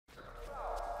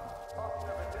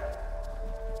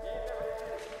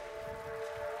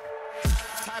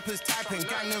Snipers typing,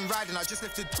 gang and riding. I just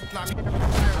lifted now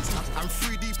I'm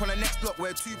 3 deep on the next block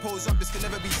where 2 poles up, this can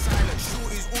never be silent.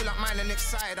 Shorty's all up mine and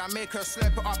excited. I make her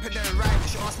slurp it up and then ride it.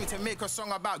 She asked me to make a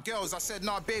song about girls. I said,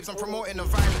 nah, babes, I'm promoting the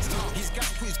violence. He's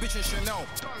gas put his bitch in Chanel.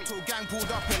 Till gang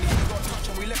pulled up and he got touched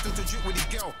and we left him to drip with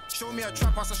his girl. Show me a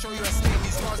trap house, I'll show you a snake.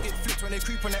 These stars get flipped when they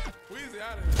creep on it.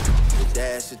 The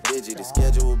dash is digi, the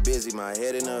schedule busy. My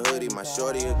head in a hoodie, my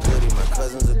shorty a goodie. My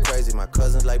cousins are crazy, my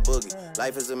cousins like Boogie.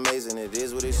 Life is amazing, it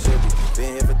is what it should be.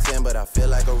 Been here for 10, but I feel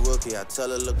like a rookie. I tell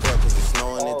her look up, cause it's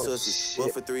snowing in Tootsie.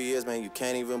 Booked for 3 years, man, you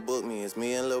can't even book me. It's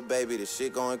me and Lil Baby, this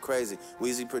shit going crazy.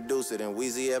 Weezy produced it, and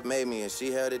Weezy F made me, and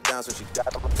she held it down, so she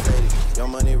got a Mercedes.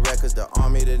 Young Money Records, the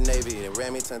Army, the Navy. They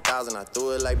ran me 10,000, I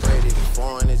threw it like Brady. The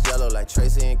foreign is yellow like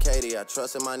Tracy and Katie. I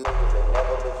trust in my niggas, they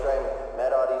never betray me.